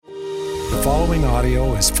The following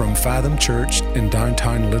audio is from Fathom Church in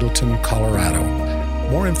downtown Littleton, Colorado.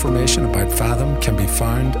 More information about Fathom can be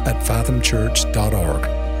found at fathomchurch.org.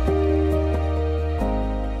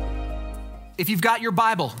 If you've got your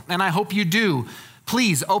Bible, and I hope you do,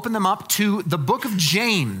 please open them up to the book of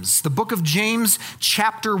James. The book of James,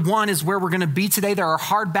 chapter 1 is where we're going to be today. There are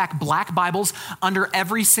hardback black Bibles under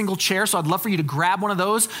every single chair, so I'd love for you to grab one of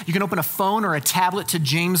those. You can open a phone or a tablet to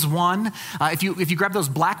James 1. If you grab those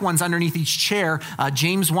black ones underneath each chair,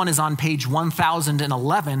 James 1 is on page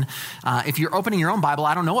 1011. If you're opening your own Bible,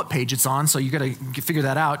 I don't know what page it's on, so you got to figure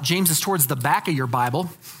that out. James is towards the back of your Bible.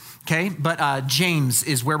 Okay, but James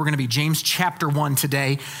is where we're going to be. James chapter 1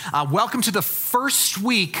 today. Welcome to the first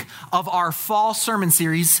week of our fall sermon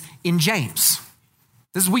series in James.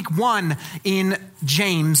 This is week 1 in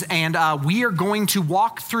James, and we are going to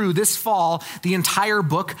walk through this fall the entire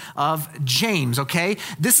book of James, okay?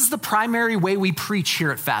 This is the primary way we preach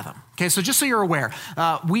here at Fathom. Okay, so just so you're aware,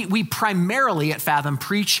 we primarily at Fathom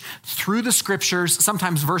preach through the scriptures,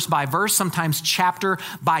 sometimes verse by verse, sometimes chapter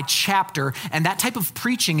by chapter, and that type of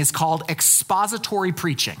preaching is called expository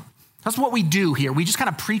preaching. That's what we do here. We just kind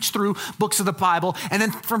of preach through books of the Bible, and then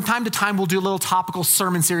from time to time, we'll do a little topical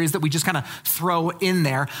sermon series that we just kind of throw in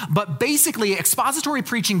there. But basically, expository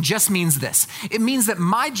preaching just means this. It means that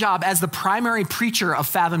my job as the primary preacher of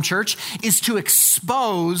Fathom Church is to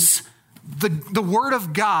expose the Word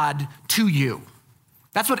of God to you.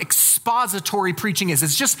 That's what expository preaching is.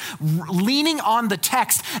 It's just leaning on the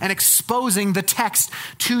text and exposing the text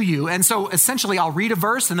to you. And so essentially, I'll read a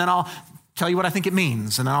verse and then I'll tell you what I think it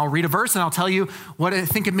means. And then I'll read a verse and I'll tell you what I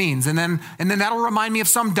think it means. And then that'll remind me of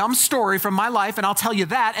some dumb story from my life and I'll tell you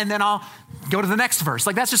that. And then I'll go to the next verse.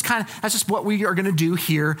 Like that's just what we are going to do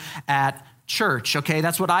here at church, okay?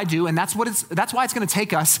 That's what I do, and that's why it's going to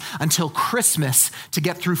take us until Christmas to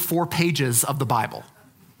get through 4 pages of the Bible.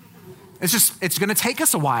 It's going to take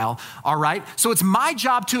us a while, all right? So it's my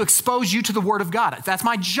job to expose you to the Word of God. That's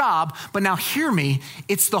my job, but now hear me,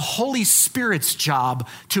 it's the Holy Spirit's job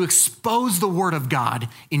to expose the Word of God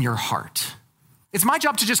in your heart. It's my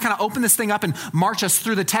job to just kind of open this thing up and march us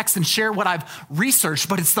through the text and share what I've researched,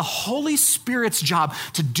 but it's the Holy Spirit's job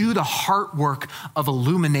to do the heart work of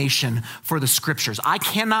illumination for the scriptures. I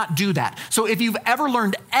cannot do that. So if you've ever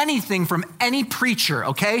learned anything from any preacher,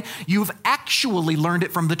 okay, you've actually learned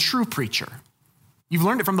it from the true preacher. You've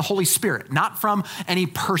learned it from the Holy Spirit, not from any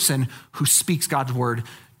person who speaks God's word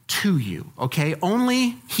to you, okay?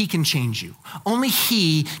 Only he can change you. Only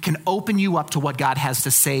he can open you up to what God has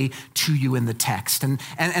to say to you in the text.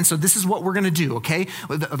 And so this is what we're going to do, okay?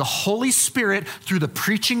 The Holy Spirit, through the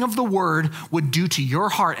preaching of the word, would do to your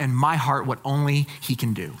heart and my heart what only he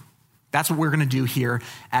can do. That's what we're going to do here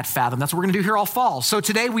at Fathom. That's what we're going to do here all fall. So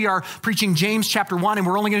today we are preaching James chapter 1, and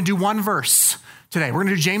we're only going to do one verse today. We're going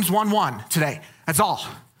to do James 1:1 today. That's all.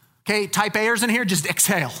 Okay, type A'ers in here, just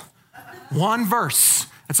exhale. One verse.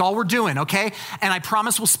 That's all we're doing, okay? And I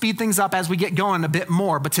promise we'll speed things up as we get going a bit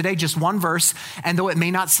more, but today just one verse, and though it may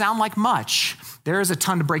not sound like much, there is a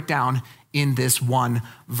ton to break down in this one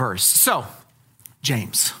verse. So,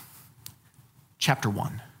 James, chapter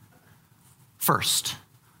 1. First,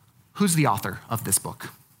 who's the author of this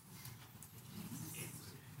book?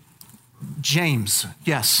 James,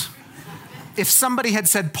 yes. If somebody had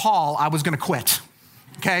said Paul, I was going to quit,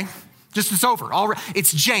 okay? Just it's over.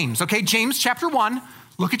 It's James, okay? James chapter 1.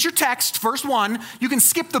 Look at your text, verse 1. You can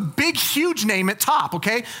skip the big, huge name at top,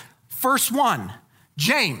 okay? Verse 1,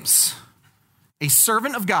 James, a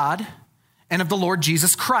servant of God and of the Lord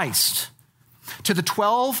Jesus Christ. To the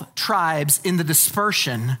 12 tribes in the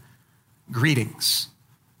dispersion, greetings.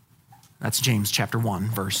 That's James chapter 1,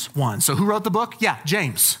 verse 1. So who wrote the book? Yeah,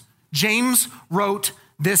 James. James wrote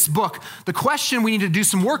this book. The question we need to do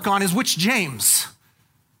some work on is which James?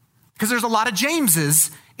 Because there's a lot of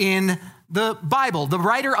Jameses in the Bible. The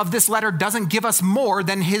writer of this letter doesn't give us more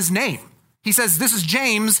than his name. He says, this is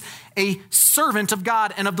James, a servant of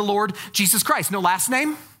God and of the Lord Jesus Christ. No last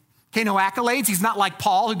name, okay, no accolades. He's not like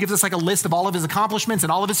Paul, who gives us like a list of all of his accomplishments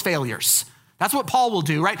and all of his failures. That's what Paul will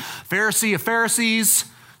do, right? Pharisee of Pharisees,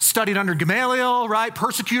 studied under Gamaliel, right?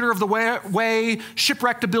 Persecutor of the way,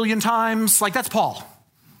 shipwrecked a billion times. Like that's Paul.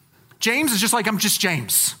 James is just like, I'm just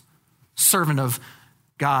James, servant of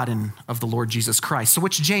God and of the Lord Jesus Christ. So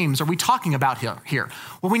which James are we talking about here?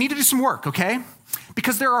 Well, we need to do some work, okay?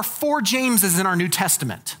 Because there are 4 Jameses in our New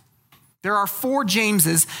Testament. There are 4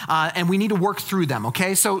 Jameses, and we need to work through them,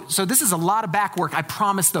 okay? So this is a lot of back work. I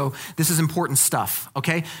promise, though, this is important stuff,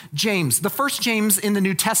 okay? James. The first James in the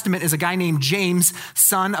New Testament is a guy named James,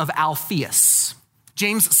 son of Alphaeus.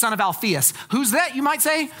 James, son of Alphaeus. Who's that, you might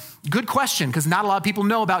say? Good question, because not a lot of people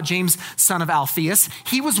know about James, son of Alphaeus.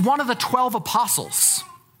 He was one of the 12 apostles.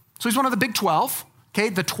 So he's one of the big 12, okay?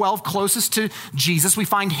 The 12 closest to Jesus. We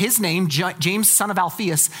find his name, James, son of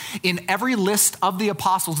Alphaeus, in every list of the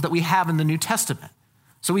apostles that we have in the New Testament.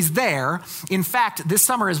 So he's there. In fact, this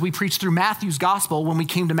summer as we preached through Matthew's gospel, when we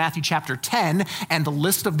came to Matthew chapter 10 and the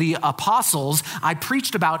list of the apostles, I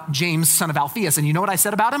preached about James, son of Alphaeus. And you know what I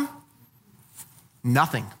said about him?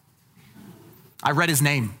 Nothing. I read his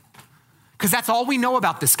name because that's all we know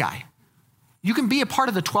about this guy. You can be a part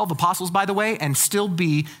of the 12 apostles, by the way, and still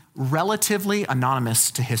be relatively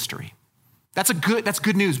anonymous to history. That's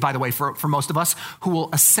good news, by the way, for most of us who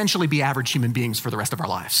will essentially be average human beings for the rest of our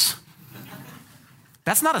lives.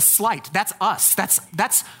 That's not a slight. That's us.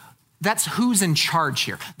 That's who's in charge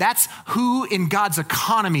here. That's who in God's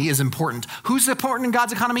economy is important. Who's important in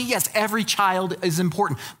God's economy? Yes, every child is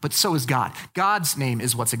important, but so is God. God's name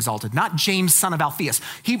is what's exalted, not James, son of Alphaeus.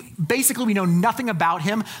 We know nothing about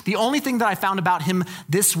him. The only thing that I found about him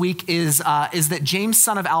this week is that James,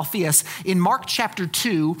 son of Alphaeus, in Mark chapter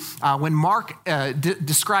 2, when Mark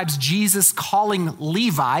describes Jesus calling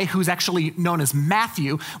Levi, who's actually known as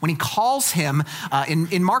Matthew, when he calls him,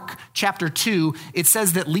 in Mark chapter 2, it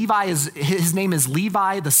says that his name is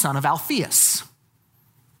Levi, the son of Alphaeus.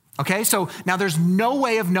 Okay, so now there's no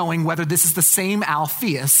way of knowing whether this is the same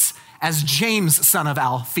Alphaeus as James, son of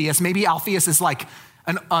Alphaeus. Maybe Alphaeus is like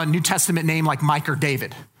a New Testament name like Mike or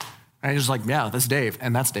David. Right? It's like, yeah, that's Dave,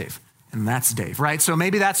 and that's Dave, and that's Dave, right? So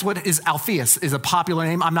maybe that's what is Alphaeus, is a popular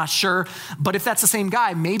name. I'm not sure. But if that's the same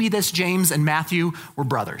guy, maybe this James and Matthew were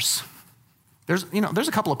brothers. There's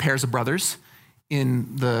a couple of pairs of brothers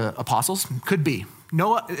in the apostles. Could be.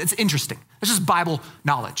 No, it's interesting. It's just Bible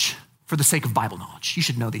knowledge for the sake of Bible knowledge. You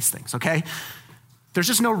should know these things, okay? There's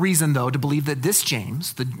just no reason, though, to believe that this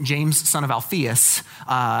James, the James, son of Alphaeus,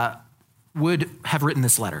 would have written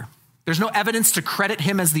this letter. There's no evidence to credit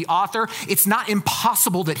him as the author. It's not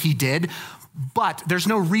impossible that he did, but there's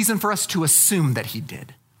no reason for us to assume that he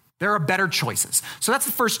did. There are better choices. So that's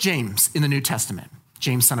the first James in the New Testament.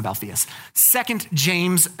 James, son of Alphaeus. Second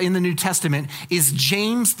James in the New Testament is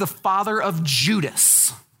James, the father of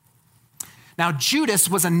Judas. Now, Judas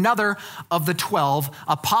was another of the 12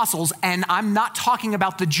 apostles, and I'm not talking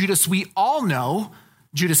about the Judas we all know,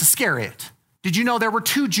 Judas Iscariot. Did you know there were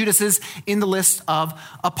 2 Judases in the list of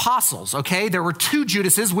apostles, okay? There were 2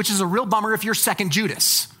 Judases, which is a real bummer if you're second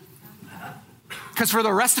Judas. Because for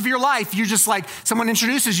the rest of your life, you're just like, someone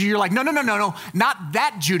introduces you, you're like, no, not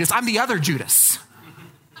that Judas, I'm the other Judas.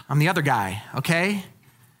 I'm the other guy, okay?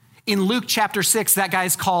 In Luke chapter 6, that guy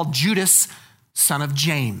is called Judas, son of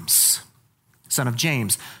James. Son of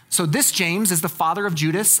James. So this James is the father of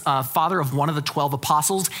Judas, father of one of the 12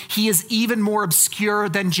 apostles. He is even more obscure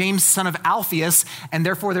than James, son of Alphaeus, and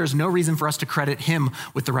therefore there's no reason for us to credit him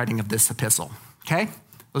with the writing of this epistle, okay?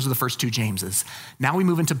 Those are the first 2 Jameses. Now we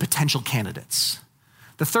move into potential candidates.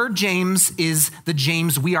 The third James is the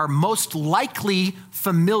James we are most likely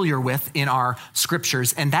familiar with in our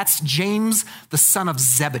scriptures, and that's James, the son of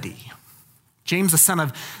Zebedee. James, the son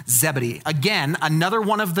of Zebedee. Again, another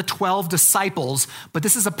one of the 12 disciples, but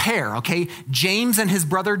this is a pair, okay? James and his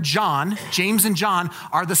brother John, James and John,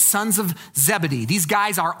 are the sons of Zebedee. These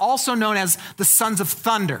guys are also known as the sons of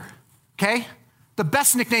thunder, okay? The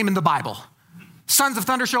best nickname in the Bible. Sons of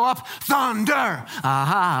thunder show up, thunder,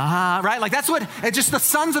 right? Like that's what, it's just the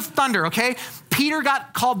sons of thunder, okay? Peter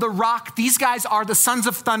got called the rock. These guys are the sons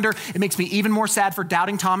of thunder. It makes me even more sad for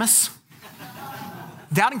Doubting Thomas.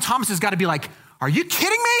 Doubting Thomas has got to be like, are you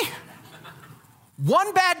kidding me?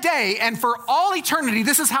 One bad day, and for all eternity,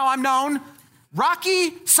 this is how I'm known.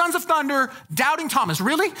 Rocky, sons of thunder, Doubting Thomas.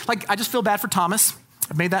 Really? Like, I just feel bad for Thomas.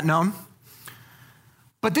 I've made that known.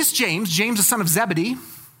 But this James, the son of Zebedee,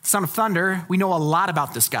 son of thunder, we know a lot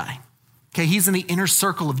about this guy. Okay, he's in the inner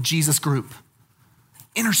circle of Jesus' group.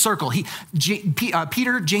 Inner circle.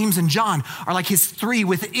 Peter, James, and John are like his 3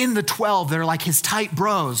 within the 12. They're like his tight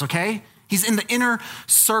bros, okay? He's in the inner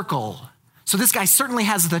circle. So this guy certainly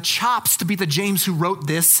has the chops to be the James who wrote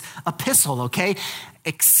this epistle, okay?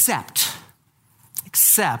 Except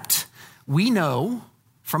we know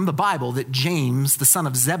from the Bible that James, the son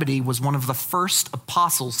of Zebedee, was one of the first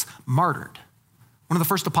apostles martyred. One of the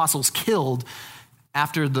first apostles killed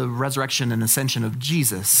after the resurrection and ascension of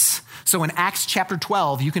Jesus. So in Acts chapter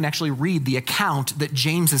 12, you can actually read the account that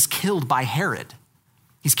James is killed by Herod.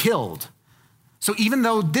 He's killed. So even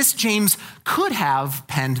though this James could have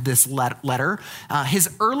penned this letter, his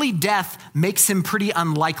early death makes him pretty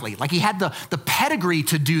unlikely. Like he had the pedigree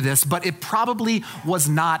to do this, but it probably was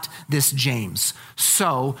not this James.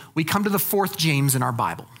 So we come to the 4th James in our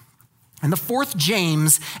Bible. And the fourth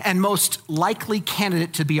James, and most likely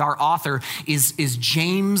candidate to be our author, is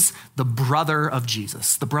James, the brother of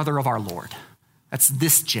Jesus, the brother of our Lord. That's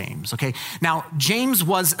this James, okay? Now, James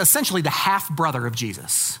was essentially the half-brother of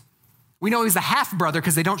Jesus. We know he's the half-brother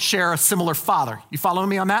because they don't share a similar father. You following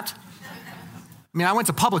me on that? I mean, I went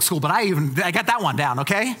to public school, but I got that one down,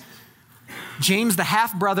 okay? James, the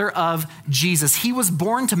half-brother of Jesus. He was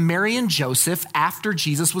born to Mary and Joseph after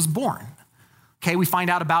Jesus was born. Okay, we find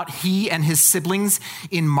out about he and his siblings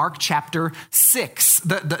in Mark chapter 6.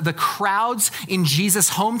 The crowds in Jesus'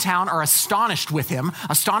 hometown are astonished with him,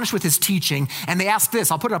 astonished with his teaching, and they ask this,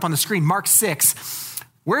 I'll put it up on the screen, Mark 6,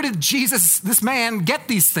 where did Jesus, this man, get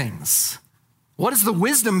these things? What is the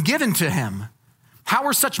wisdom given to him? How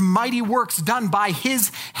are such mighty works done by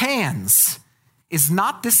his hands? Is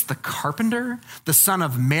not this the carpenter, the son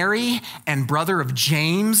of Mary and brother of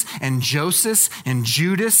James and Joseph and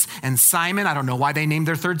Judas and Simon? I don't know why they named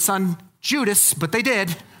their third son Judas, but they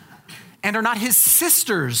did. And are not his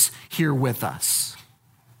sisters here with us?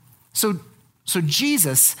 So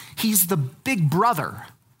Jesus, he's the big brother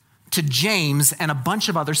to James and a bunch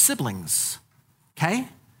of other siblings, okay?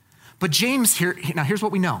 But James here, now here's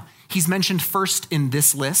what we know. He's mentioned first in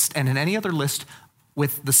this list and in any other list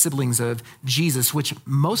with the siblings of Jesus, which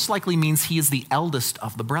most likely means he is the eldest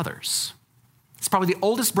of the brothers. He's probably the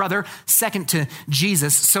oldest brother, second to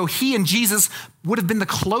Jesus. So he and Jesus would have been the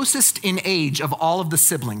closest in age of all of the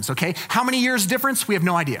siblings, okay? How many years difference? We have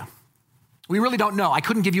no idea. We really don't know. I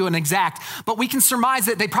couldn't give you an exact, but we can surmise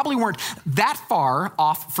that they probably weren't that far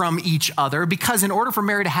off from each other because in order for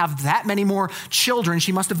Mary to have that many more children,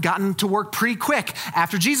 she must have gotten to work pretty quick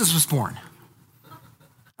after Jesus was born.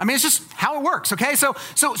 I mean, it's just how it works, okay? So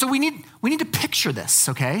we need to picture this,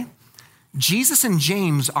 okay? Jesus and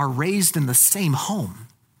James are raised in the same home.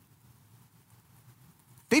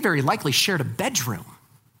 They very likely shared a bedroom,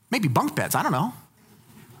 maybe bunk beds, I don't know.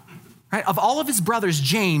 Right? Of all of his brothers,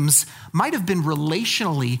 James might have been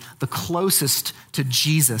relationally the closest to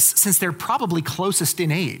Jesus since they're probably closest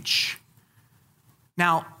in age.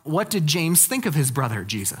 Now, what did James think of his brother,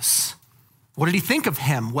 Jesus? What did he think of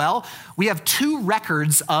him? Well, we have two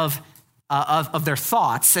records of their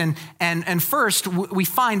thoughts. And first, we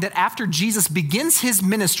find that after Jesus begins his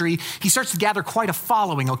ministry, he starts to gather quite a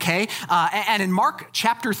following, okay? And in Mark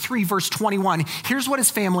chapter 3, verse 21, here's what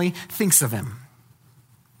his family thinks of him.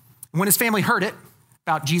 When his family heard it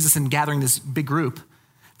about Jesus and gathering this big group,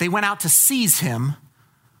 they went out to seize him,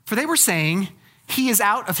 for they were saying, he is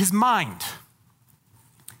out of his mind.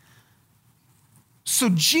 So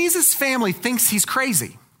Jesus' family thinks he's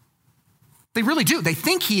crazy. They really do. They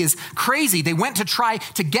think he is crazy. They went to try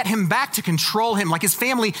to get him back, to control him. Like his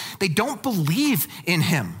family, they don't believe in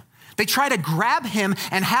him. They try to grab him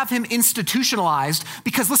and have him institutionalized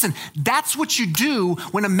because, listen, that's what you do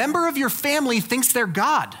when a member of your family thinks they're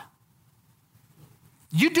God.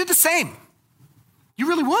 You do the same. You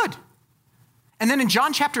really would. And then in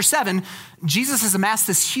John chapter 7, Jesus has amassed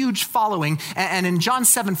this huge following. And in John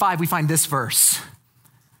 7:5, we find this verse.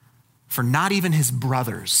 For not even his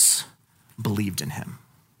brothers believed in him.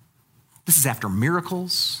 This is after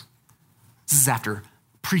miracles. This is after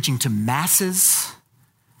preaching to masses.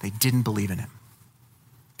 They didn't believe in him.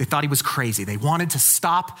 They thought he was crazy. They wanted to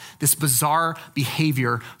stop this bizarre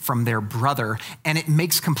behavior from their brother. And it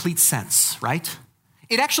makes complete sense, right?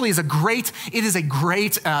 It actually is a great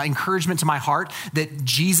encouragement to my heart that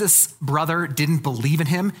Jesus' brother didn't believe in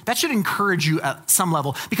him. That should encourage you at some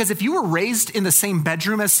level, because if you were raised in the same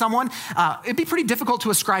bedroom as someone, it'd be pretty difficult to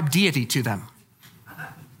ascribe deity to them,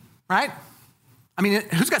 right? I mean,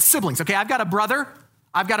 who's got siblings? Okay, I've got a brother,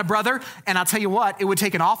 and I'll tell you what, it would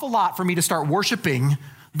take an awful lot for me to start worshiping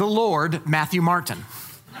the Lord Matthew Martin.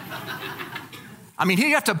 I mean, he'd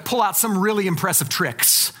have to pull out some really impressive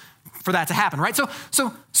tricks for that to happen, right?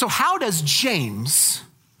 So how does James,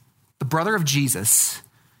 the brother of Jesus,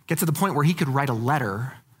 get to the point where he could write a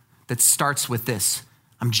letter that starts with this?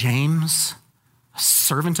 I'm James, a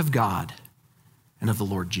servant of God and of the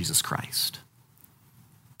Lord Jesus Christ.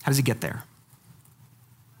 How does he get there?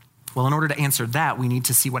 Well, in order to answer that, we need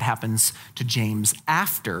to see what happens to James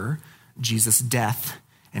after Jesus' death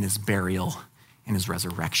and his burial and his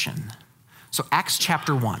resurrection. So Acts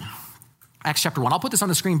chapter 1. I'll put this on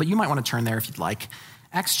the screen, but you might want to turn there if you'd like.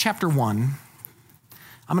 Acts chapter 1.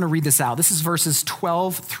 I'm going to read this out. This is verses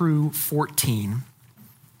 12 through 14.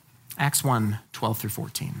 Acts 1, 12 through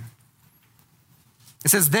 14. It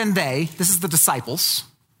says, then they, this is the disciples,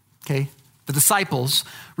 okay? The disciples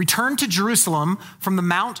returned to Jerusalem from the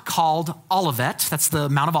mount called Olivet. That's the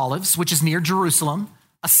Mount of Olives, which is near Jerusalem.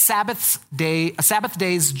 a Sabbath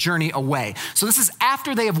day's journey away. So this is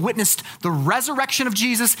after they have witnessed the resurrection of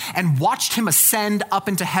Jesus and watched him ascend up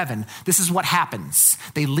into heaven. This is what happens.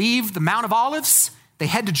 They leave the Mount of Olives, they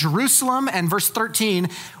head to Jerusalem, and verse 13,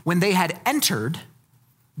 when they had entered,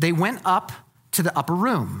 they went up to the upper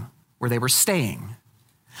room where they were staying.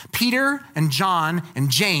 Peter and John and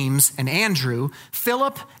James and Andrew,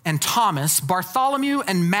 Philip and Thomas, Bartholomew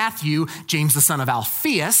and Matthew, James the son of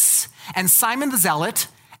Alphaeus, and Simon the Zealot,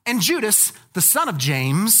 and Judas the son of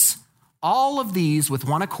James, all of these with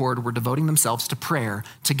one accord were devoting themselves to prayer,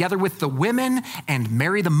 together with the women and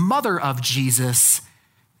Mary, the mother of Jesus,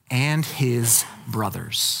 and his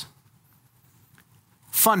brothers.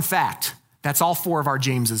 Fun fact, that's all four of our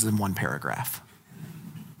Jameses in one paragraph.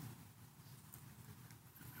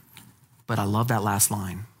 But I love that last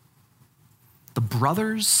line. The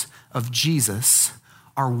brothers of Jesus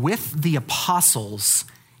are with the apostles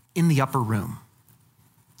in the upper room.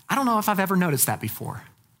 I don't know if I've ever noticed that before.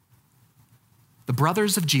 The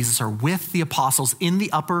brothers of Jesus are with the apostles in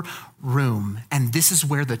the upper room, and this is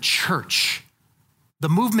where the church, the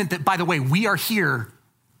movement that, by the way, we are here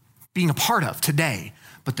being a part of today,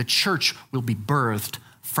 but the church will be birthed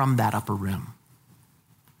from that upper room.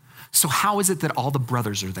 So how is it that all the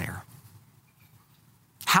brothers are there?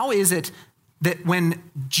 How is it that when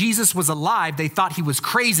Jesus was alive, they thought he was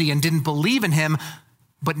crazy and didn't believe in him,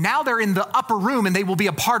 but now they're in the upper room and they will be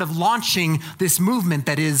a part of launching this movement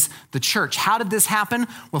that is the church? How did this happen?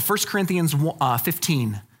 Well, 1 Corinthians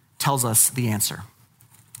 15 tells us the answer.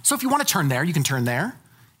 So if you want to turn there, you can turn there.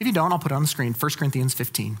 If you don't, I'll put it on the screen, 1 Corinthians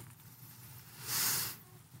 15.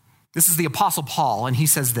 This is the Apostle Paul, and he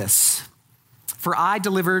says this, "For I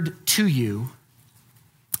delivered to you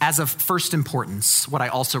as of first importance what I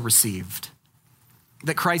also received,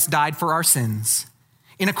 that Christ died for our sins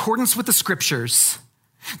in accordance with the scriptures,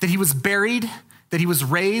 that he was buried, that he was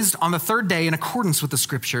raised on the third day in accordance with the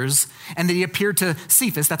scriptures, and that he appeared to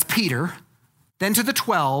Cephas," that's Peter, "then to the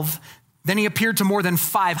 12, then he appeared to more than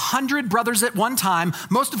 500 brothers at one time,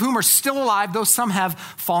 most of whom are still alive, though some have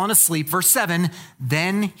fallen asleep." Verse 7,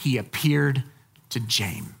 "Then he appeared to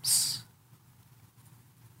James."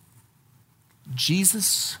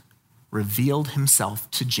 Jesus revealed himself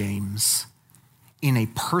to James in a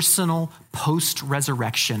personal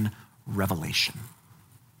post-resurrection revelation.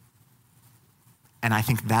 And I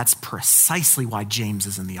think that's precisely why James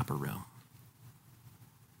is in the upper room.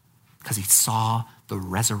 Because he saw the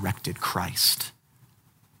resurrected Christ.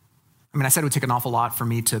 I mean, I said it would take an awful lot for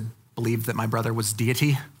me to believe that my brother was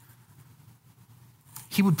deity.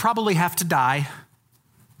 He would probably have to die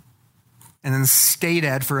and then stay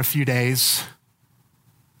dead for a few days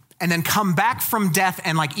and then come back from death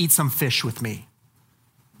and like eat some fish with me.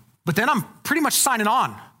 But then I'm pretty much signing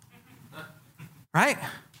on, right?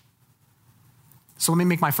 So let me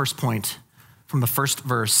make my first point from the first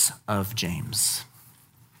verse of James.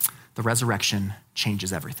 The resurrection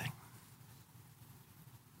changes everything.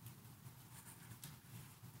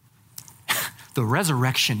 The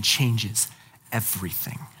resurrection changes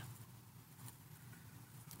everything.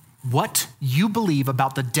 What you believe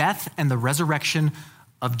about the death and the resurrection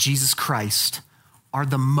of Jesus Christ are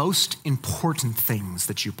the most important things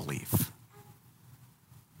that you believe.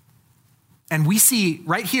 And we see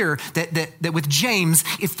right here that with James,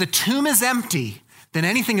 if the tomb is empty, then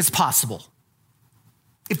anything is possible.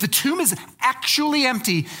 If the tomb is actually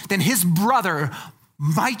empty, then his brother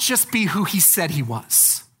might just be who he said he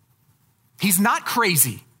was. He's not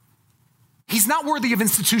crazy. He's not worthy of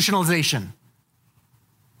institutionalization.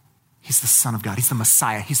 He's the Son of God. He's the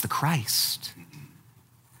Messiah. He's the Christ.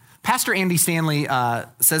 Pastor Andy Stanley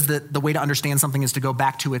says that the way to understand something is to go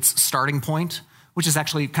back to its starting point, which is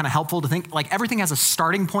actually kind of helpful to think. Like everything has a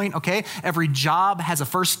starting point, okay? Every job has a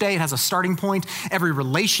first day. It has a starting point. Every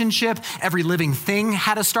relationship, every living thing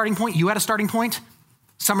had a starting point. You had a starting point.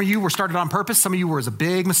 Some of you were started on purpose. Some of you were as a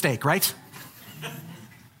big mistake, right?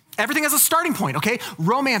 Everything has a starting point, okay?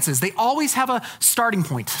 Romances, they always have a starting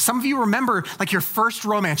point. Some of you remember like your first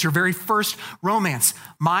romance, your very first romance.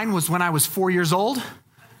 Mine was when I was 4 years old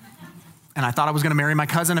and I thought I was gonna marry my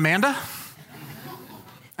cousin Amanda.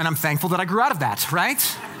 And I'm thankful that I grew out of that,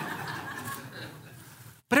 right?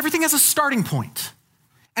 But everything has a starting point.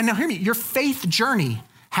 And now hear me, your faith journey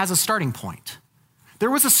has a starting point. There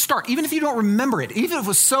was a start, even if you don't remember it, even if it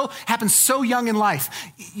was happened so young in life,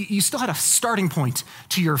 you still had a starting point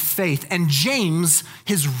to your faith. And James,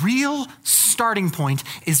 his real starting point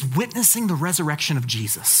is witnessing the resurrection of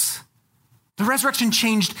Jesus. The resurrection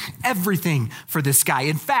changed everything for this guy.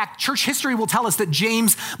 In fact, church history will tell us that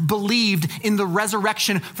James believed in the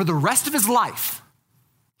resurrection for the rest of his life.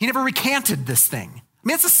 He never recanted this thing. I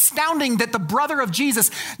mean, it's astounding that the brother of Jesus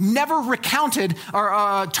never recounted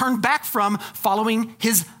or turned back from following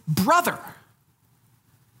his brother.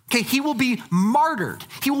 Okay, he will be martyred.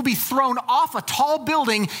 He will be thrown off a tall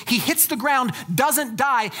building. He hits the ground, doesn't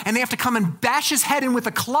die, and they have to come and bash his head in with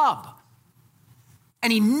a club.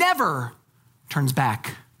 And he never turns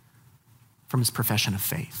back from his profession of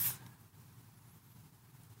faith.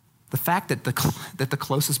 The fact that the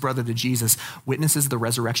closest brother to Jesus witnesses the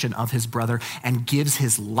resurrection of his brother and gives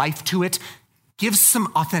his life to it gives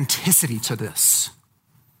some authenticity to this.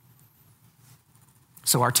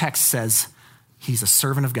 So our text says he's a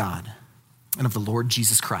servant of God and of the Lord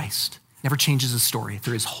Jesus Christ. Never changes his story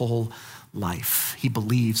through his whole life. He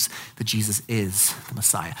believes that Jesus is the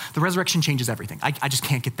Messiah. The resurrection changes everything. I just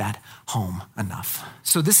can't get that home enough.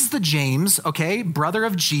 So this is the James, okay, brother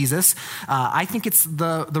of Jesus. I think it's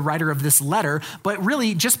the writer of this letter, but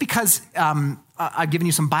really just because I've given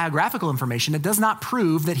you some biographical information, it does not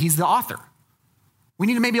prove that he's the author. We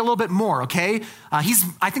need maybe a little bit more, okay? He's,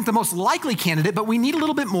 I think, the most likely candidate, but we need a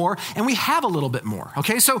little bit more, and we have a little bit more,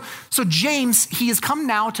 okay? So James, he has come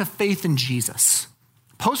now to faith in Jesus.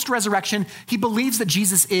 Post-resurrection, he believes that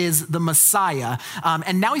Jesus is the Messiah,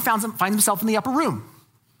 and now he finds himself in the upper room.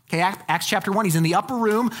 Okay, Acts chapter 1, he's in the upper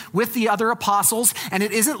room with the other apostles, and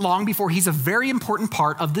it isn't long before he's a very important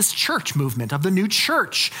part of this church movement, of the new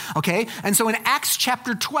church, okay? And so in Acts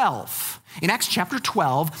chapter 12,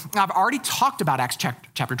 I've already talked about Acts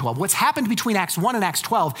chapter 12. What's happened between Acts 1 and Acts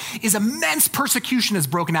 12 is immense persecution has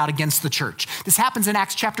broken out against the church. This happens in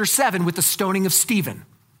Acts chapter 7 with the stoning of Stephen.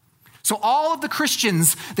 So all of the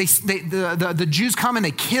Christians, the Jews come and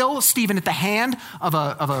they kill Stephen at the hand of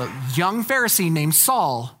a young Pharisee named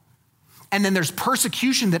Saul. And then there's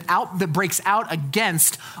persecution that breaks out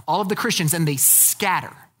against all of the Christians, and they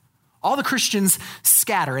scatter. All the Christians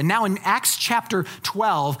scatter. And now in Acts chapter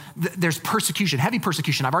 12, there's persecution, heavy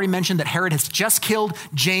persecution. I've already mentioned that Herod has just killed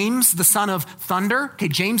James, the son of thunder. Okay,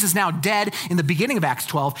 James is now dead in the beginning of Acts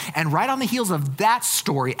 12. And right on the heels of that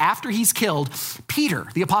story, after he's killed, Peter,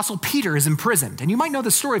 the apostle Peter, is imprisoned. And you might know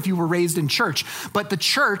the story if you were raised in church, but the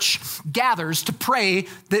church gathers to pray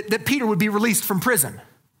that Peter would be released from prison.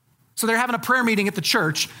 So they're having a prayer meeting at the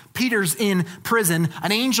church. Peter's in prison.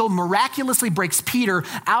 An angel miraculously breaks Peter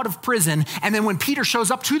out of prison. And then when Peter shows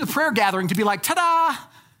up to the prayer gathering to be like, ta-da,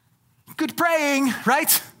 good praying,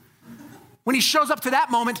 right? When he shows up to that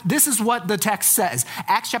moment, this is what the text says.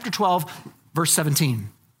 Acts chapter 12, verse 17.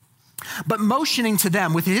 But motioning to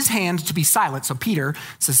them with his hand to be silent, so Peter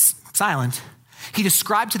says silent, he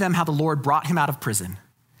described to them how the Lord brought him out of prison.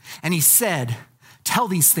 And he said, tell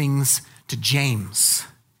these things to James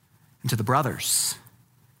and to the brothers.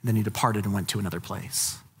 And then he departed and went to another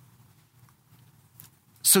place.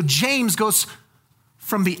 So James goes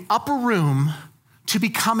from the upper room to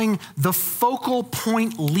becoming the focal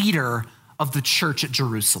point leader of the church at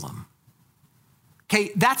Jerusalem.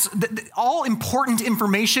 Okay, that's all important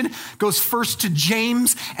information goes first to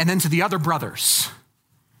James and then to the other brothers.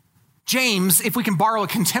 James, if we can borrow a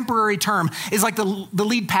contemporary term, is like the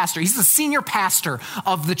lead pastor. He's the senior pastor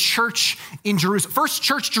of the church in Jerusalem. First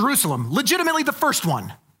church Jerusalem, legitimately the first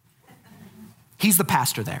one. He's the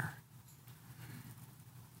pastor there.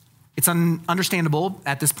 It's understandable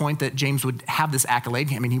at this point that James would have this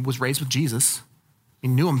accolade. I mean, he was raised with Jesus. He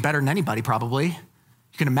knew him better than anybody probably.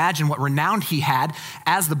 You can imagine what renown he had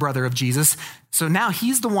as the brother of Jesus. So now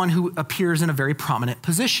he's the one who appears in a very prominent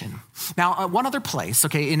position. Now, one other place,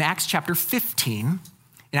 okay, in Acts chapter 15,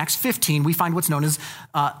 we find what's known as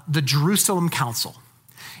the Jerusalem Council.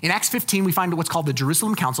 In Acts 15, we find what's called the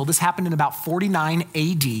Jerusalem Council. This happened in about 49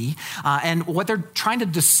 AD. And what they're trying to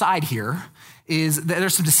decide here is that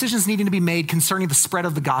there's some decisions needing to be made concerning the spread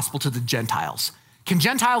of the gospel to the Gentiles. Can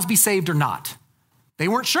Gentiles be saved or not? They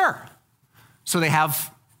weren't sure. So they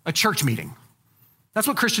have a church meeting. That's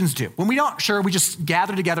what Christians do. When we aren't sure, we just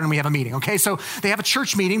gather together and we have a meeting, okay? So they have a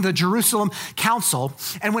church meeting, the Jerusalem Council,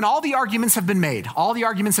 and when all the arguments have been made,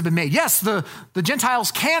 yes, the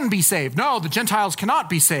Gentiles can be saved. No, the Gentiles cannot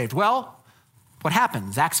be saved. Well, what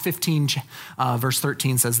happens? Acts 15, verse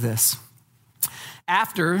 13 says this.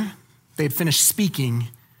 After they had finished speaking,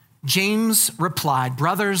 James replied,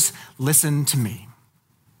 brothers, listen to me.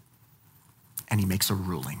 And he makes a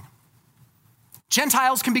ruling.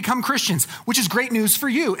 Gentiles can become Christians, which is great news for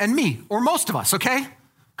you and me, or most of us, okay?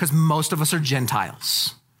 Because most of us are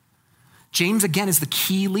Gentiles. James, again, is the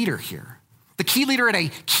key leader here. The key leader at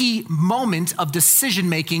a key moment of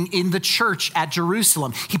decision-making in the church at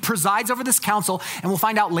Jerusalem. He presides over this council, and we'll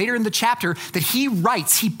find out later in the chapter that he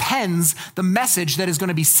pens the message that is going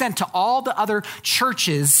to be sent to all the other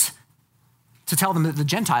churches to tell them that the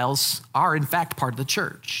Gentiles are in fact part of the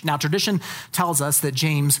church. Now, tradition tells us that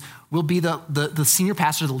James will be the senior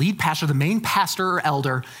pastor, the lead pastor, the main pastor or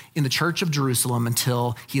elder in the church of Jerusalem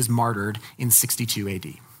until he is martyred in 62 AD.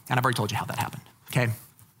 And I've already told you how that happened, okay?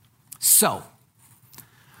 So,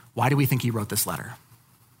 why do we think he wrote this letter?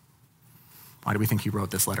 Why do we think he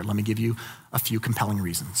wrote this letter? Let me give you a few compelling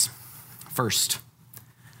reasons. First,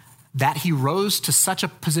 that he rose to such a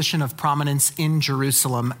position of prominence in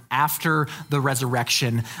Jerusalem after the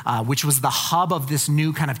resurrection, which was the hub of this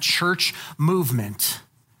new kind of church movement,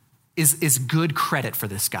 is good credit for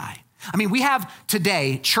this guy. I mean, we have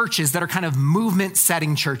today churches that are kind of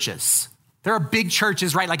movement-setting churches. There are big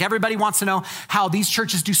churches, right? Like everybody wants to know how these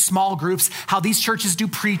churches do small groups, how these churches do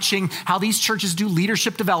preaching, how these churches do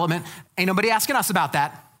leadership development. Ain't nobody asking us about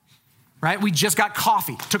that, right? We just got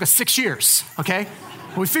coffee. It took us 6 years, okay?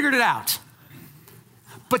 We figured it out.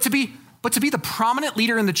 But to be the prominent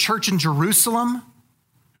leader in the church in Jerusalem,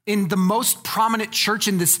 in the most prominent church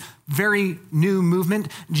in this very new movement,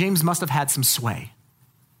 James must have had some sway.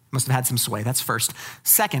 That's first.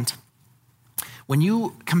 Second, when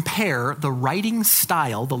you compare the writing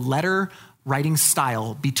style, the letter writing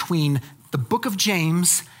style between the book of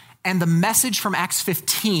James and the message from Acts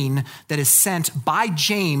 15 that is sent by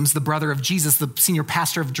James, the brother of Jesus, the senior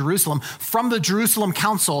pastor of Jerusalem, from the Jerusalem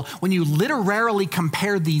council, when you literarily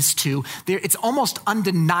compare these two, it's almost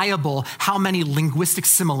undeniable how many linguistic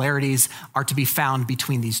similarities are to be found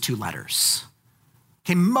between these two letters.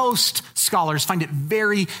 Okay, most scholars find it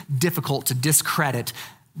very difficult to discredit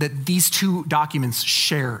that these two documents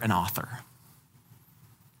share an author.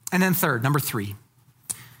 And then third, number three,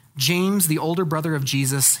 James, the older brother of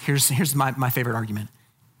Jesus, here's my favorite argument.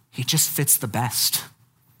 He just fits the best.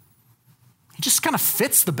 He just kind of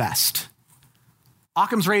fits the best.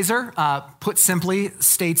 Occam's razor, put simply,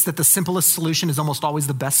 states that the simplest solution is almost always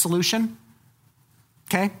the best solution.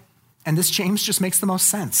 Okay? And this James just makes the most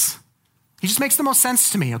sense. He just makes the most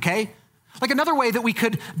sense to me, okay? Like another way that we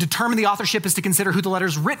could determine the authorship is to consider who the letter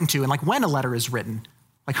is written to and like when a letter is written.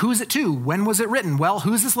 Like who is it to? When was it written? Well,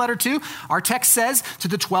 who is this letter to? Our text says to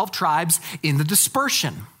the 12 tribes in the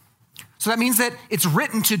dispersion. So that means that it's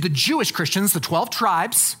written to the Jewish Christians, the 12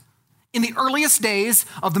 tribes, in the earliest days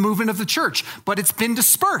of the movement of the church. But it's been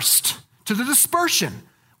dispersed to the dispersion,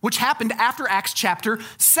 which happened after Acts chapter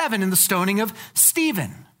 7 in the stoning of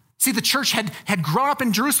Stephen. See, the church had grown up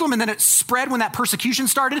in Jerusalem and then it spread when that persecution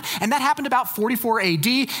started. And that happened about 44 AD.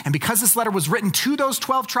 And because this letter was written to those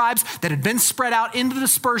 12 tribes that had been spread out into the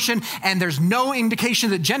dispersion, and there's no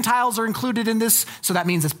indication that Gentiles are included in this, so that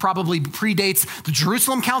means it probably predates the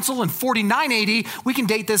Jerusalem Council in 49 AD, we can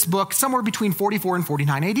date this book somewhere between 44 and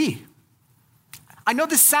 49 AD. I know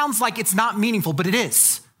this sounds like it's not meaningful, but it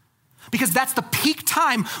is. Because that's the peak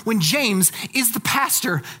time when James is the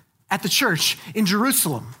pastor at the church in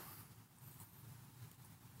Jerusalem.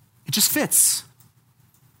 It just fits.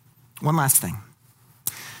 One last thing.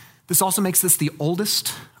 This also makes this the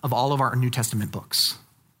oldest of all of our New Testament books.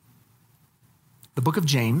 The book of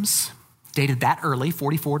James, dated that early,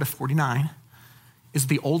 44 to 49, is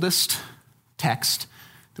the oldest text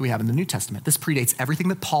that we have in the New Testament. This predates everything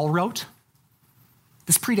that Paul wrote.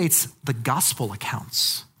 This predates the gospel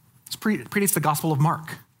accounts. This predates the Gospel of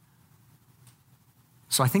Mark.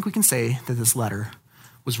 So I think we can say that this letter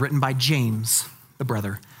was written by James, the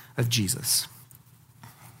brother of Jesus.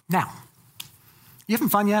 Now, you having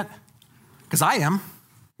fun yet? Because I am.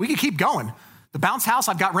 We can keep going. The bounce house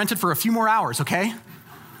I've got rented for a few more hours, okay?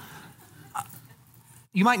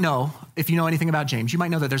 You might know, if you know anything about James, you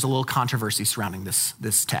might know that there's a little controversy surrounding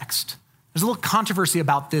this text. There's a little controversy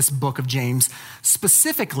about this book of James,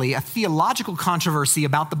 specifically a theological controversy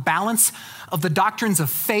about the balance of the doctrines of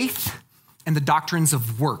faith and the doctrines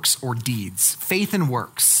of works or deeds. Faith and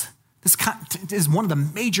works. This is one of the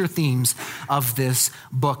major themes of this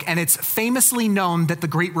book. And it's famously known that the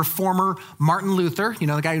great reformer, Martin Luther, you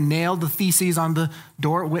know, the guy who nailed the theses on the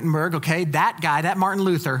door at Wittenberg, okay, that guy, that Martin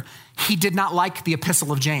Luther, he did not like the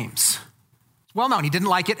Epistle of James. Well known, he didn't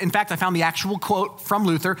like it. In fact, I found the actual quote from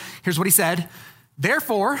Luther. Here's what he said.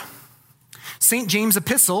 Therefore, St. James'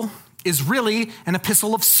 epistle is really an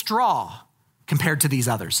epistle of straw compared to these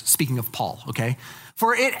others, speaking of Paul, okay?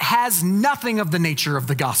 For it has nothing of the nature of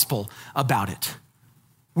the gospel about it,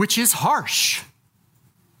 which is harsh.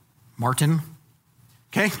 Martin,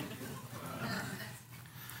 okay?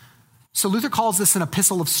 So Luther calls this an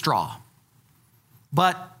epistle of straw.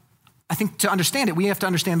 But I think to understand it, we have to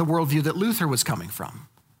understand the worldview that Luther was coming from.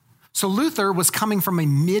 So Luther was coming from a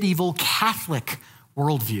medieval Catholic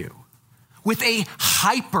worldview with a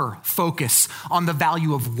hyper focus on the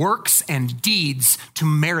value of works and deeds to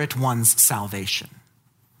merit one's salvation.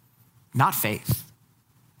 not faith.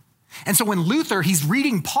 And so when Luther, he's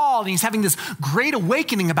reading Paul and he's having this great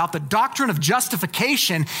awakening about the doctrine of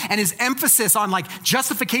justification and his emphasis on like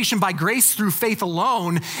justification by grace through faith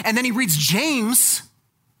alone. And then he reads James,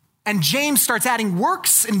 and James starts adding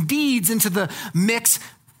works and deeds into the mix.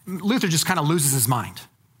 Luther just kind of loses his mind.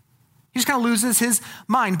 He just kind of loses his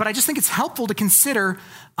mind. But I just think it's helpful to consider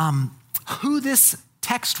who this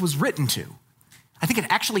text was written to. I think it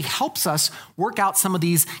actually helps us work out some of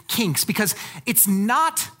these kinks, because it's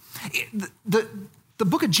not... The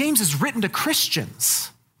book of James is written to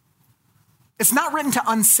Christians. It's not written to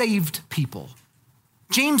unsaved people.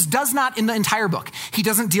 James does not, in the entire book, he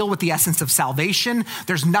doesn't deal with the essence of salvation.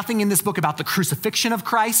 There's nothing in this book about the crucifixion of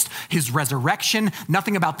Christ, his resurrection,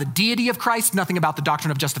 nothing about the deity of Christ, nothing about the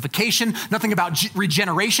doctrine of justification, nothing about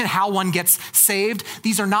regeneration, how one gets saved.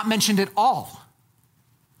 These are not mentioned at all.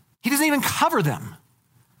 He doesn't even cover them.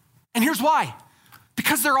 And here's why.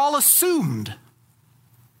 Because they're all assumed.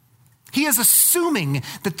 He is assuming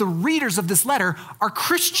that the readers of this letter are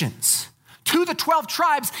Christians, to the 12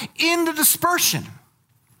 tribes in the dispersion,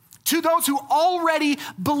 to those who already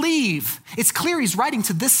believe. It's clear he's writing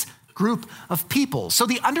to this group of people. So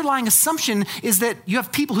the underlying assumption is that you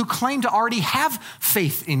have people who claim to already have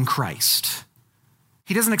faith in Christ.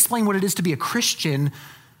 He doesn't explain what it is to be a Christian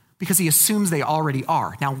because he assumes they already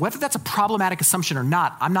are. Now, whether that's a problematic assumption or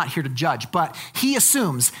not, I'm not here to judge, but he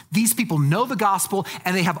assumes these people know the gospel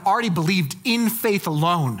and they have already believed in faith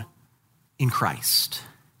alone in Christ.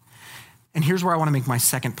 And here's where I want to make my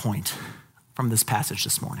second point from this passage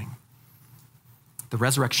this morning. The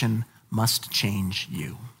resurrection must change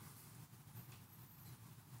you.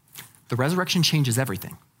 The resurrection changes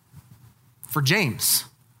everything. For James.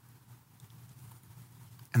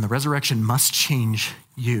 And the resurrection must change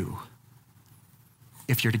you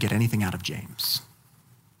if you're to get anything out of James.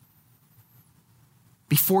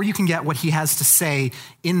 Before you can get what he has to say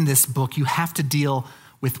in this book, you have to deal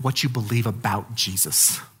with what you believe about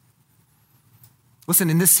Jesus.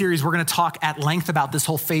 Listen, in this series, we're going to talk at length about this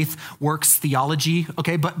whole faith works theology,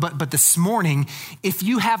 okay? But this morning, if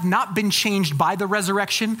you have not been changed by the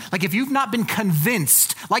resurrection, like if you've not been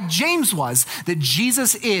convinced, like James was, that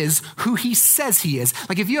Jesus is who he says he is,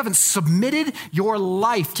 like if you haven't submitted your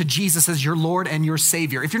life to Jesus as your Lord and your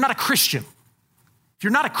Savior, if you're not a Christian,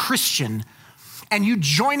 and you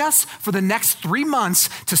join us for the next 3 months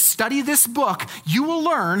to study this book, you will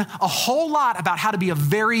learn a whole lot about how to be a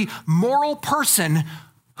very moral person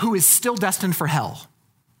who is still destined for hell.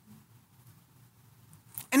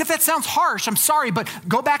 And if that sounds harsh, I'm sorry, but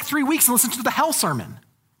go back 3 weeks and listen to the hell sermon.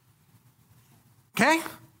 Okay?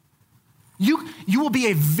 You will be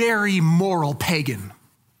a very moral pagan.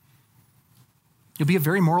 You'll be a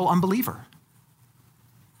very moral unbeliever.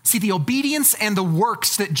 See, the obedience and the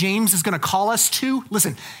works that James is going to call us to,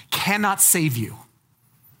 listen, cannot save you.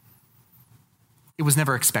 It was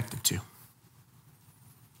never expected to.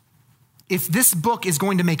 If this book is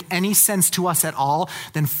going to make any sense to us at all,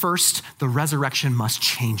 then first, the resurrection must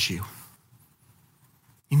change you.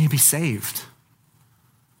 You need to be saved.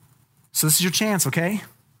 So this is your chance, okay?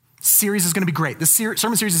 Series is going to be great. This sermon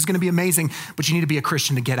series is going to be amazing, but you need to be a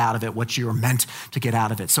Christian to get out of it what you are meant to get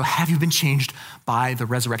out of it. So have you been changed by the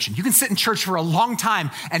resurrection? You can sit in church for a long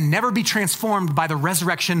time and never be transformed by the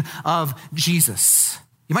resurrection of Jesus.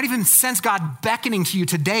 You might even sense God beckoning to you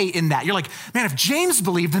today in that. You're like, man, if James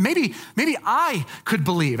believed, then maybe I could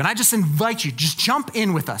believe. And I just invite you, just jump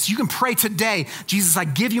in with us. You can pray today, Jesus, I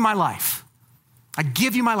give you my life. I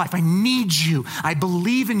give you my life. I need you. I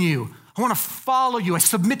believe in you. I want to follow you. I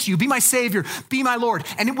submit to you. Be my Savior. Be my Lord.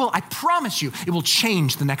 And it will, I promise you, it will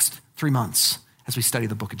change the next 3 months as we study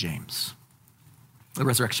the book of James. The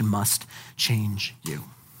resurrection must change you.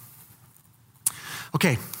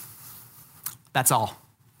 Okay, that's all.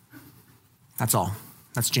 That's all.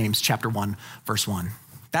 That's James chapter 1, verse 1.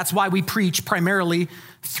 That's why we preach primarily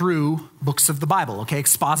through books of the Bible, okay?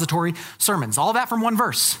 Expository sermons, all of that from one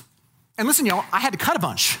verse. And listen, y'all, I had to cut a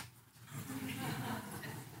bunch.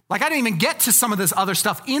 Like I didn't even get to some of this other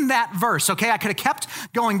stuff in that verse, okay? I could have kept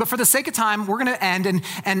going, but for the sake of time, we're gonna end.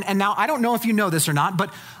 And now I don't know if you know this or not,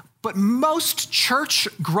 but most church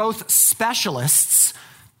growth specialists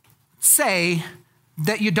say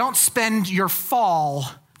that you don't spend your fall,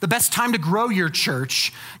 the best time to grow your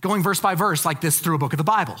church, going verse by verse like this through a book of the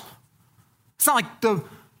Bible. It's not like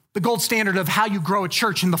the gold standard of how you grow a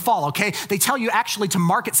church in the fall, okay? They tell you actually to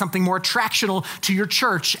market something more attractional to your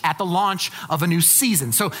church at the launch of a new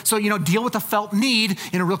season. So deal with a felt need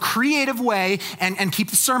in a real creative way and keep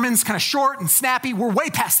the sermons kind of short and snappy. We're way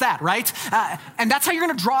past that, right? And that's how you're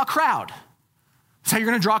gonna draw a crowd. That's how you're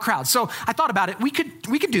going to draw crowds. So I thought about it. We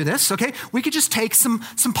could do this, okay? We could just take some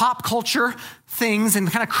pop culture things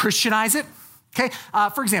and kind of Christianize it, okay?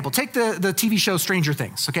 For example, take the TV show Stranger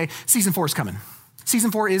Things, okay? Season 4 is coming.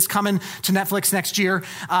 Season 4 is coming to Netflix next year.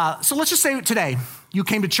 So let's just say today, you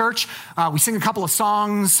came to church, we sing a couple of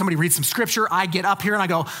songs, somebody reads some scripture, I get up here and I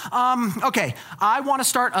go, okay, I want to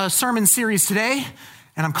start a sermon series today,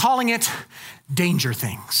 and I'm calling it Danger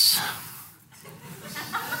Things.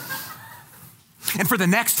 And for the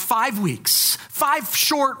next 5 weeks, 5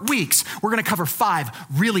 short weeks, we're going to cover 5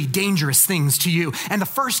 really dangerous things to you. And the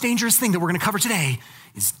first dangerous thing that we're going to cover today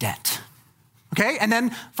is debt. Okay, and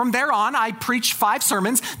then from there on, I preach 5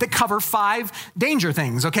 sermons that cover 5 danger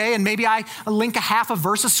things, okay? And maybe I link a half a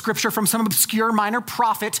verse of scripture from some obscure minor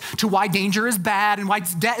prophet to why danger is bad and why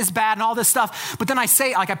debt is bad and all this stuff. But then I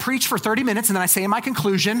say, I preach for 30 minutes and then I say in my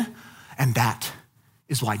conclusion, and that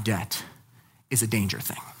is why debt is a danger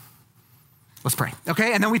thing. Let's pray,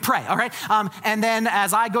 okay? And then we pray, all right? And then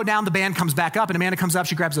as I go down, the band comes back up and Amanda comes up,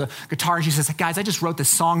 she grabs a guitar and she says, guys, I just wrote this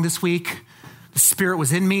song this week. The Spirit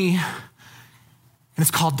was in me. And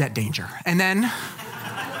it's called Debt Danger. And then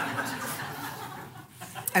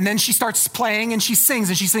she starts playing and she sings,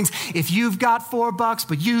 if you've got $4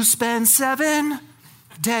 but you spend 7,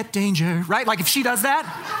 debt danger, right? Like if she does that,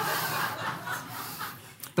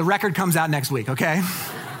 the record comes out next week, okay?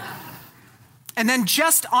 And then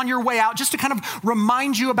just on your way out, just to kind of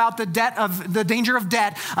remind you about the danger of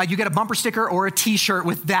debt, you get a bumper sticker or a t-shirt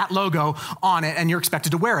with that logo on it and you're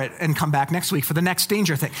expected to wear it and come back next week for the next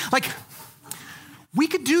danger thing. Like, we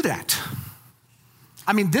could do that.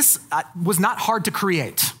 I mean, this was not hard to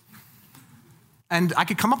create. And I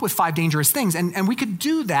could come up with 5 dangerous things, and we could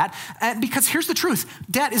do that because here's the truth.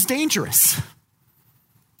 Debt is dangerous.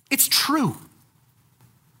 It's true.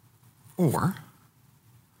 Or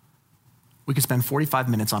we could spend 45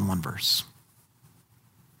 minutes on one verse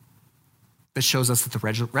that shows us that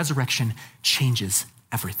the resurrection changes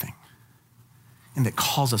everything and that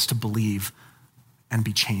calls us to believe and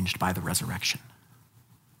be changed by the resurrection.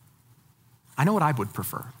 I know what I would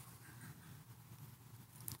prefer.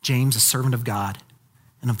 James, a servant of God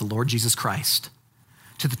and of the Lord Jesus Christ,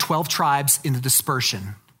 to the 12 tribes in the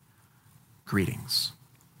dispersion, greetings.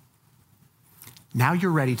 Now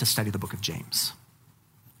you're ready to study the book of James.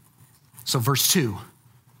 So verse 2,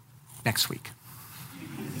 next week.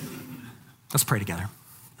 Let's pray together.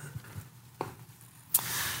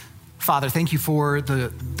 Father, thank you for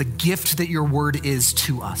the gift that your word is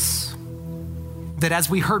to us. That as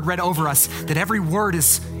we heard read over us, that every word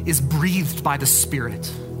is breathed by the Spirit.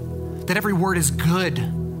 That every word is good.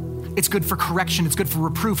 It's good for correction, it's good for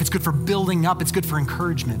reproof, it's good for building up, it's good for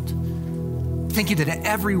encouragement. Thank you that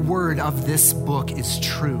every word of this book is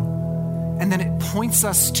true. And then it points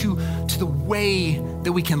us to the way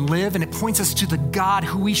that we can live, and it points us to the God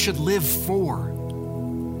who we should live for.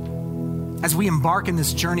 As we embark in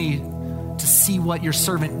this journey to see what your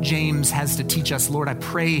servant James has to teach us, Lord, I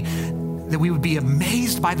pray that we would be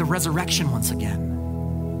amazed by the resurrection once again.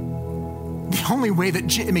 The only way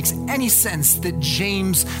that it makes any sense that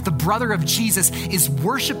James, the brother of Jesus, is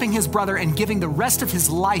worshiping his brother and giving the rest of his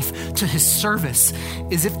life to his service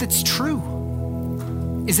is if that's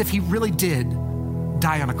true, is if he really did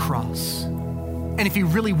die on a cross, and if he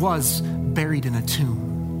really was buried in a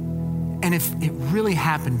tomb, and if it really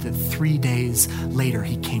happened that 3 days later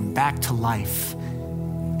he came back to life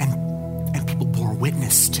and people bore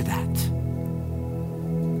witness to that.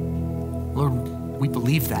 Lord, we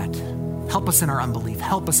believe that. Help us in our unbelief.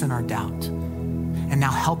 Help us in our doubt. And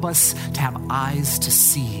now help us to have eyes to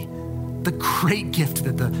see the great gift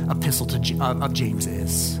that the epistle of James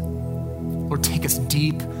is. Lord, take us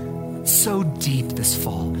deep, so deep this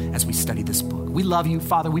fall as we study this book. We love you,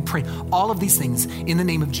 Father. We pray all of these things in the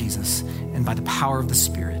name of Jesus and by the power of the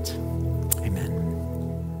Spirit.